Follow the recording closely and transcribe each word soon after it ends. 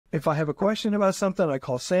if I have a question about something, I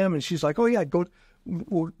call Sam, and she's like, "Oh yeah, go.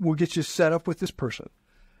 We'll get you set up with this person."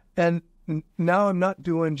 And now I'm not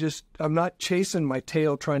chasing my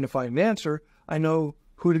tail trying to find an answer. I know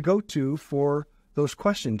who to go to for those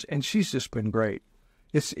questions, and she's just been great.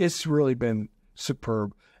 It's really been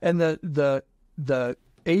superb. And the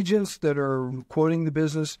agents that are quoting the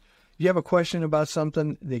business, you have a question about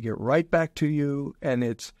something, they get right back to you, and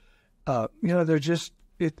it's they're just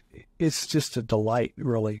it's just a delight,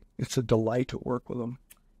 really. It's a delight to work with them.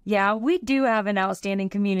 Yeah, we do have an outstanding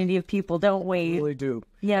community of people, don't we? We really do.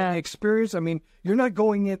 Yeah. And experience, I mean, you're not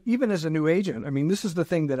going in, even as a new agent. I mean, this is the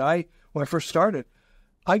thing that when I first started,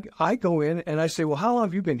 I go in and I say, well, how long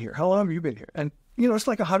have you been here? How long have you been here? And, it's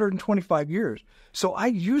like 125 years. So I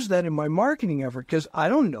use that in my marketing effort because I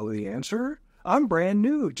don't know the answer. I'm brand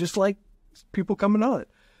new, just like people coming on it.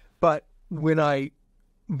 But when I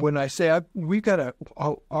say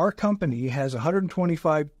our company has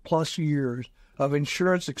 125 plus years of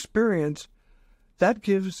insurance experience, that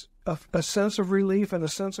gives a sense of relief and a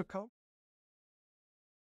sense of comfort.